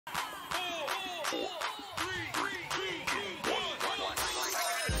Hello,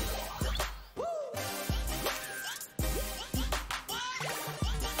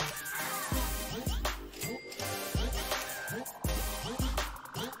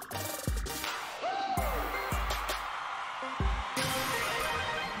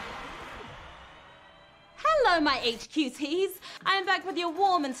 my HQTs. I am back with your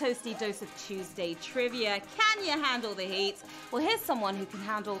warm and toasty dose of Tuesday trivia. Can you handle the heat? Well, here's someone who can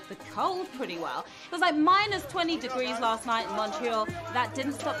handle the cold pretty well. It was like minus 20 degrees last night in Montreal. That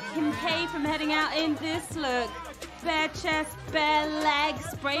didn't stop Kim K from heading out in this look. Bare chest, bare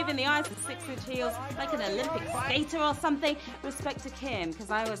legs, brave in the ice with 6-inch heels, like an Olympic skater or something. Respect to Kim, because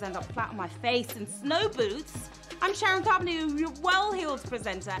I always end up flat on my face in snow boots. I'm Sharon Carpenter, your well-heeled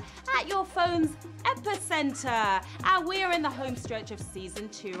presenter at your phone's epicenter. And we are in the home stretch of season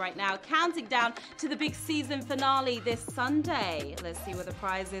 2 right now, counting down to the big season finale this Sunday. Let's see what the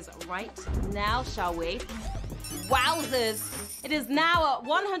prize is right now, shall we? Wowzers! It is now at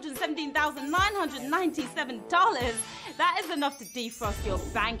 $117,997. That is enough to defrost your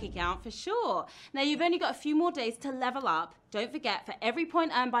bank account for sure. Now, you've only got a few more days to level up. Don't forget, for every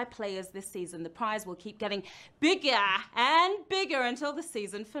point earned by players this season, the prize will keep getting bigger and bigger until the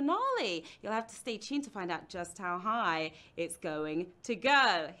season finale. You'll have to stay tuned to find out just how high it's going to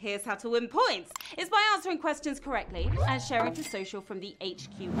go. Here's how to win points. It's by answering questions correctly and sharing to social from the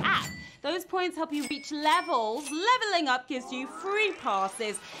HQ app. Those points help you reach levels. Leveling up gives you free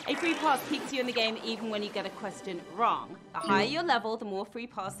passes. A free pass keeps you in the game even when you get a question wrong. The higher your level, the more free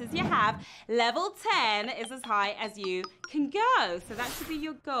passes you have. Level 10 is as high as you can go. So that should be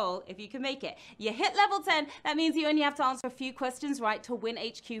your goal if you can make it. You hit level 10, that means you only have to answer a few questions right to win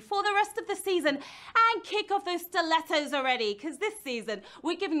HQ for the rest of the season and kick off those stilettos already, because this season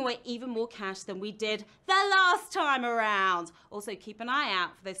we're giving away even more cash than we did the last time around. Also keep an eye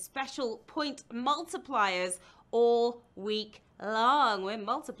out for those special point multipliers all week long. We're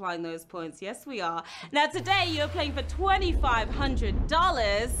multiplying those points. Yes, we are. Now, today you're playing for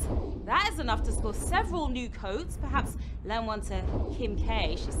 $2,500. That is enough to score several new coats. Perhaps lend one to Kim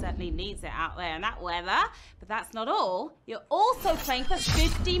K. She certainly needs it out there in that weather. But that's not all. You're also playing for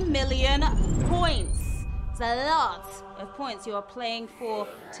 50 million points. It's a lot of points you are playing for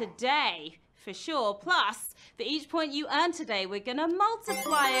today, for sure. Plus, for each point you earn today, we're going to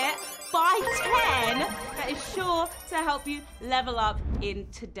multiply it by 10. That is sure to help you level up in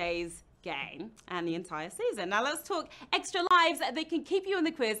today's game and the entire season. Now let's talk extra lives that can keep you in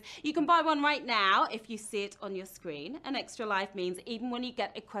the quiz. You can buy one right now if you see it on your screen. An extra life means even when you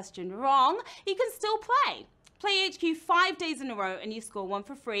get a question wrong, you can still play. Play HQ 5 days in a row and you score one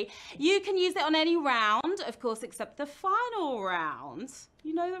for free. You can use it on any round, of course, except the final round.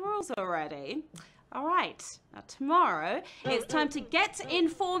 You know the rules already. All right, now tomorrow it's time to get in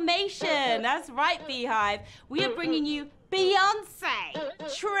formation. That's right, Beehive. We are bringing you Beyonce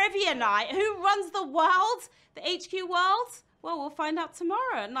Trivia Night. Who runs the world? The HQ world? Well, we'll find out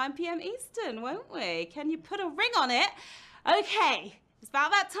tomorrow at 9 p.m. Eastern, won't we? Can you put a ring on it? Okay. It's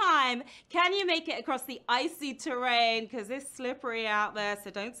about that time. Can you make it across the icy terrain? Because it's slippery out there, so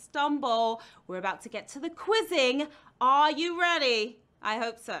don't stumble. We're about to get to the quizzing. Are you ready? I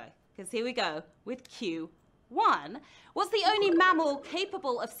hope so, because here we go with Q1. What's the only mammal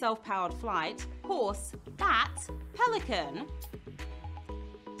capable of self-powered flight? Horse, bat, pelican.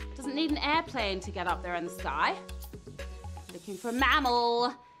 Doesn't need an airplane to get up there in the sky. Looking for a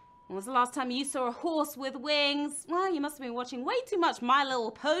mammal. When was the last time you saw a horse with wings? Well, you must have been watching way too much My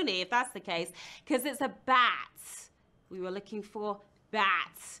Little Pony, if that's the case, because it's a bat. We were looking for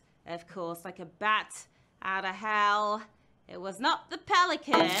bat, of course, like a bat out of hell. It was not the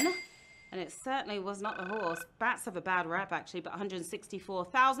pelican, and it certainly was not the horse. Bats have a bad rap, actually, but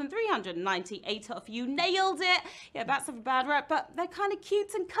 164,398 of you nailed it. Yeah, bats have a bad rap, but they're kind of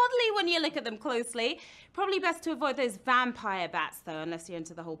cute and cuddly when you look at them closely. Probably best to avoid those vampire bats, though, unless you're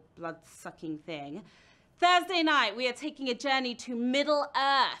into the whole blood-sucking thing. Thursday night, we are taking a journey to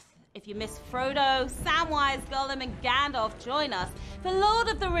Middle-earth. If you miss Frodo, Samwise, Gollum, and Gandalf, join us for Lord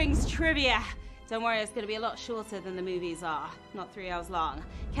of the Rings trivia. Don't worry, it's going to be a lot shorter than the movies are. Not 3 hours long.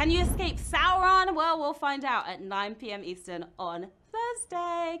 Can you escape Sauron? Well, we'll find out at 9 p.m. Eastern on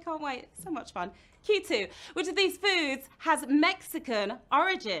Thursday. Can't wait. So much fun. Q2. Which of these foods has Mexican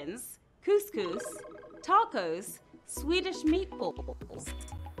origins? Couscous, tacos, Swedish meatballs.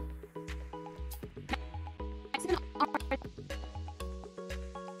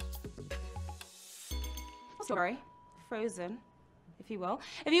 Sorry, Frozen, if you will.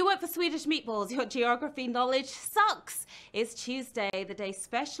 If you work for Swedish meatballs, your geography knowledge sucks. It's Tuesday, the day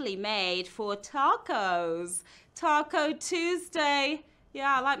specially made for tacos. Taco Tuesday.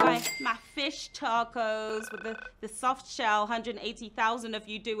 Yeah, I like my fish tacos with the soft shell. 180,000 of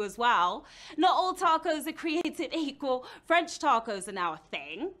you do as well. Not all tacos are created equal. French tacos are now a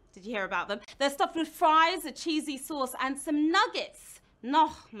thing. Did you hear about them? They're stuffed with fries, a cheesy sauce, and some nuggets.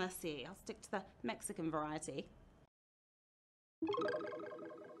 No, merci. I'll stick to the Mexican variety.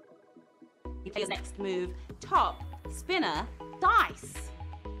 His next move, top, spinner, dice.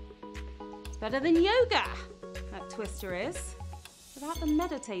 It's better than yoga, that Twister is. Without the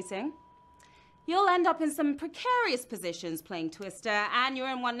meditating. You'll end up in some precarious positions playing Twister, and you're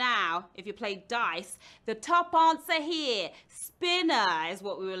in one now if you play dice. The top answer here, spinner, is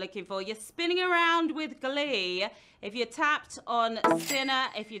what we were looking for. You're spinning around with glee. If you tapped on spinner,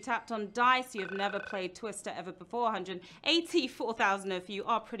 if you tapped on dice, you've never played Twister ever before. 184,000 of you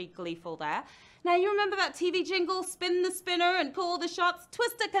are pretty gleeful there. Now, you remember that TV jingle, spin the spinner and call the shots?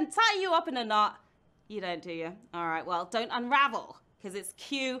 Twister can tie you up in a knot. You don't, do you? All right, well, don't unravel, because it's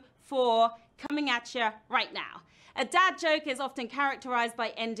Q4 coming at you right now. A dad joke is often characterized by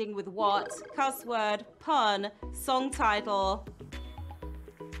ending with what? Cuss word, pun, song title.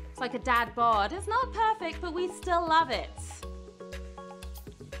 It's like a dad bod. It's not perfect, but we still love it.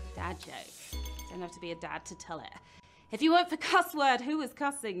 Dad joke. Don't have to be a dad to tell it. If you went for cuss word, who is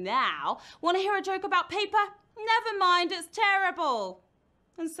cussing now? Want to hear a joke about paper? Never mind, it's terrible.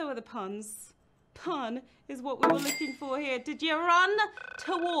 And so are the puns. Pun is what we were looking for here. Did you run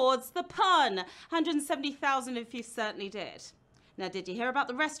towards the pun? 170,000 if you certainly did. Now, did you hear about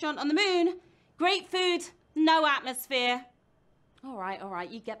the restaurant on the moon? Great food, no atmosphere. All right,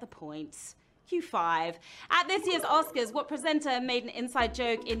 you get the point. Q5. At this year's Oscars, what presenter made an inside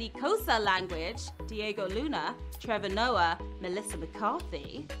joke in the Xhosa language? Diego Luna, Trevor Noah, Melissa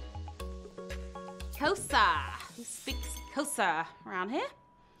McCarthy. Xhosa. Who speaks Xhosa around here?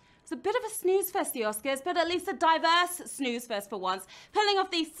 It's a bit of a snooze fest, the Oscars, but at least a diverse snooze fest for once. Pulling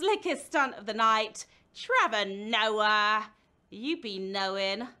off the slickest stunt of the night, Trevor Noah. You be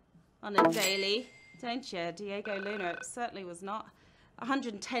knowing on a daily, don't you? Diego Luna, it certainly was not.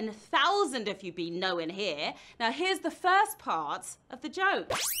 110,000 if you be knowing here. Now here's the first part of the joke.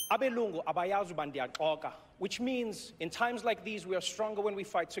 Abelungu abayazi bandiyaxoka, which means in times like these we are stronger when we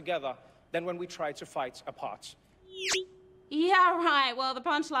fight together than when we try to fight apart. Yeah, right. Well, the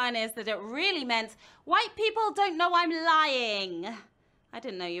punchline is that it really meant white people don't know I'm lying. I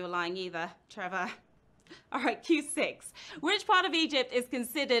didn't know you were lying either, Trevor. All right, Q6. Which part of Egypt is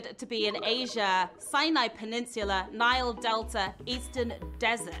considered to be in Asia? Sinai Peninsula, Nile Delta, Eastern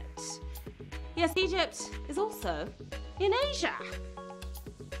Desert. Yes, Egypt is also in Asia.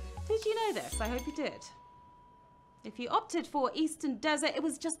 Did you know this? I hope you did. If you opted for Eastern Desert, it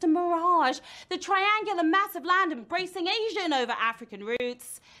was just a mirage. The triangular mass of land embracing Asian over African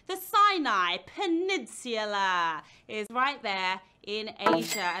roots. The Sinai Peninsula is right there in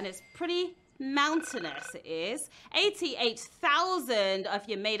Asia, and it's pretty mountainous, it is. 88,000 of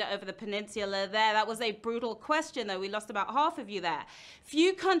you made it over the peninsula there. That was a brutal question, though. We lost about half of you there.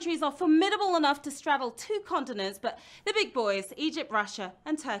 Few countries are formidable enough to straddle two continents, but the big boys, Egypt, Russia,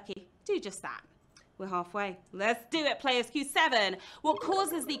 and Turkey, do just that. We're halfway. Let's do it, players. Q7. What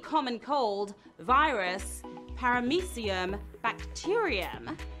causes the common cold? Virus, Paramecium,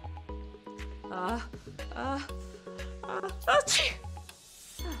 bacterium.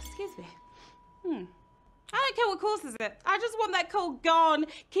 Excuse me. I don't care what causes it. I just want that cold gone.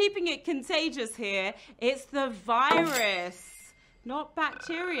 Keeping it contagious here. It's the virus, not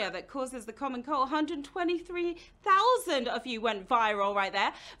bacteria, that causes the common cold. 123,000 of you went viral right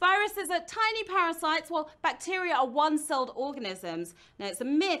there. Viruses are tiny parasites, while bacteria are one-celled organisms. Now, it's a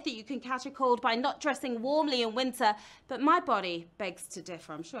myth that you can catch a cold by not dressing warmly in winter, but my body begs to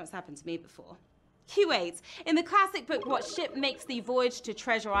differ. I'm sure it's happened to me before. Q8. In the classic book, what ship makes the voyage to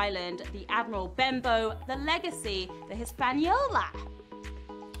Treasure Island? The Admiral Benbow, the Legacy, the Hispaniola.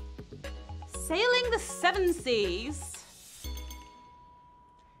 Sailing the seven seas.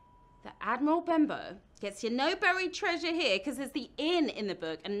 The Admiral Benbow gets you no buried treasure here because it's the inn in the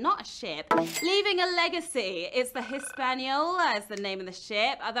book and not a ship. Leaving a legacy. It's the Hispaniola is the name of the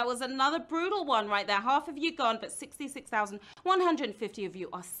ship. That was another brutal one right there. Half of you gone, but 66,150 of you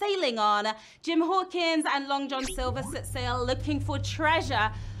are sailing on. Jim Hawkins and Long John Silver set sail looking for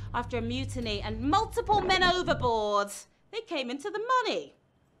treasure after a mutiny and multiple men overboard. They came into the money.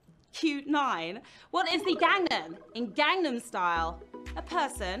 Q9. What is the Gangnam in Gangnam Style? A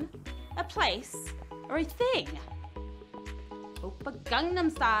person, a place, or a thing? Oppa Gangnam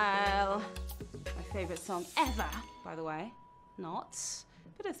Style. My favorite song ever, by the way. Not,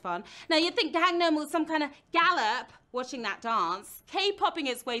 but it's fun. Now, you'd think Gangnam was some kind of gallop watching that dance. K-popping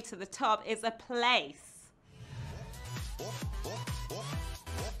its way to the top is a place.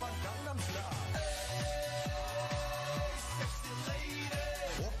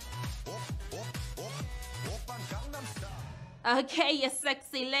 Okay, you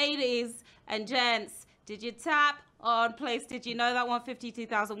sexy ladies and gents, did you tap on place? Did you know that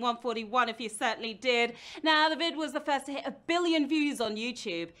 152,141? If you certainly did. Now, the vid was the first to hit 1 billion views on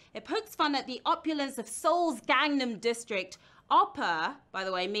YouTube. It pokes fun at the opulence of Seoul's Gangnam District. Oppa, by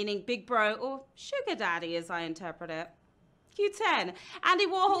the way, meaning big bro or sugar daddy as I interpret it. Q10. Andy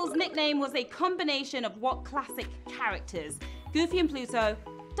Warhol's nickname was a combination of what classic characters? Goofy and Pluto,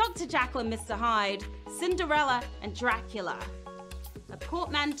 Dr. Jekyll and Mr. Hyde, Cinderella and Dracula. A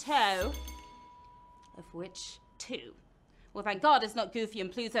portmanteau of which two? Well, thank God it's not Goofy and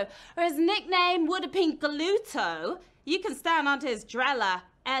Pluto, or his nickname would have been Galuto. You can stand onto his Drella,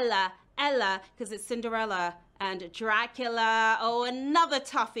 Ella, because it's Cinderella and Dracula. Oh, another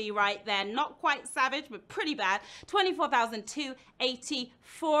toughie right there. Not quite savage, but pretty bad.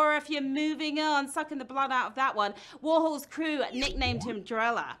 24,284 if you're moving on, sucking the blood out of that one. Warhol's crew nicknamed him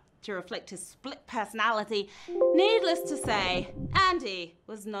Drella to reflect his split personality. Needless to say, Andy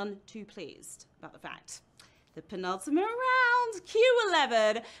was none too pleased about the fact. The penultimate round,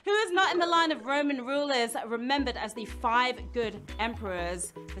 Q11, who is not in the line of Roman rulers remembered as the 5 good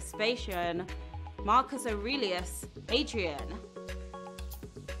emperors: Vespasian, Marcus Aurelius, Adrian.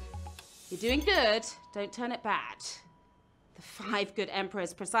 You're doing good, don't turn it bad. The 5 good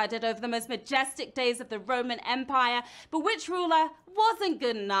emperors presided over the most majestic days of the Roman Empire, but which ruler wasn't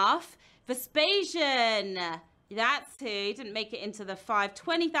good enough? Vespasian. That's who. He didn't make it into the 5.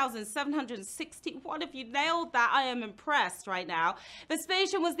 20,761. If you nailed that, I am impressed right now.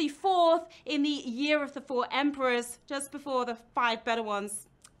 Vespasian was the 4th in the year of the 4 emperors, just before the 5 better ones.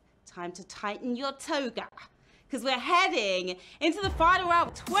 Time to tighten your toga, because we're heading into the final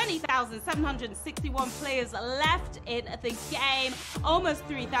round. 20,761 players left in the game. Almost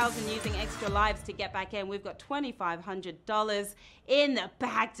 3,000 using extra lives to get back in. We've got $2,500 in the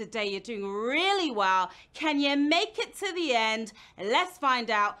bag today. You're doing really well. Can you make it to the end? Let's find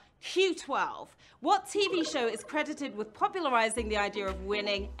out. Q12. What TV show is credited with popularizing the idea of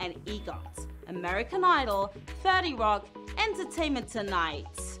winning an EGOT? American Idol, 30 Rock, Entertainment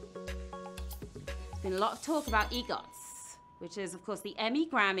Tonight. Been a lot of talk about EGOTs, which is, of course, the Emmy,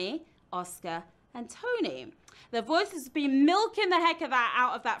 Grammy, Oscar, and Tony. The Voice has been milking the heck of that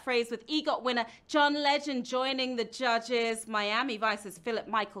out of that phrase, with EGOT winner John Legend joining the judges. Miami Vice's Philip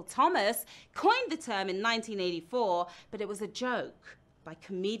Michael Thomas coined the term in 1984, but it was a joke by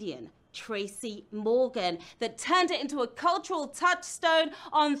comedian Tracy Morgan that turned it into a cultural touchstone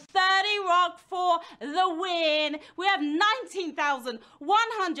on 30 Rock for the win. We have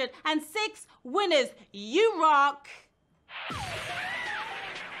 19,106 winners. You rock.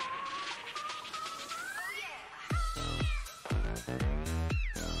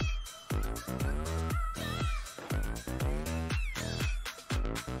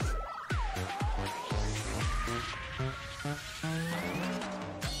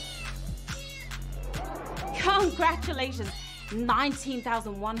 Congratulations,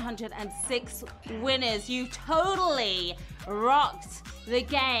 19,106 winners. You totally rocked the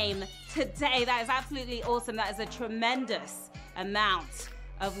game today. That is absolutely awesome. That is a tremendous amount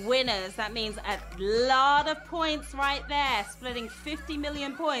of winners. That means a lot of points right there, splitting 50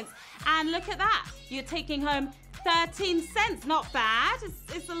 million points. And look at that, you're taking home 13 cents. Not bad.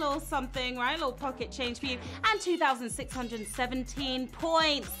 It's a little something, right? A little pocket change for you. And 2,617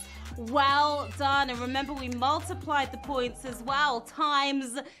 points. Well done. And remember, we multiplied the points as well,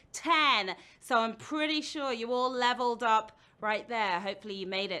 times 10. So I'm pretty sure you all leveled up right there. Hopefully you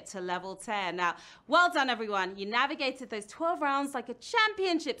made it to level 10. Now, well done, everyone. You navigated those 12 rounds like a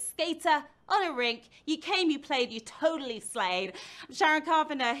championship skater on a rink. You came, you played, you totally slayed. I'm Sharon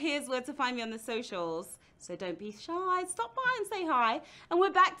Carpenter. Here's where to find me on the socials. So don't be shy. Stop by and say hi. And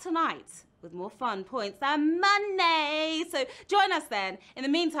we're back tonight with more fun, points, and money. So join us then. In the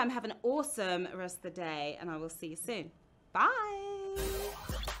meantime, have an awesome rest of the day, and I will see you soon. Bye.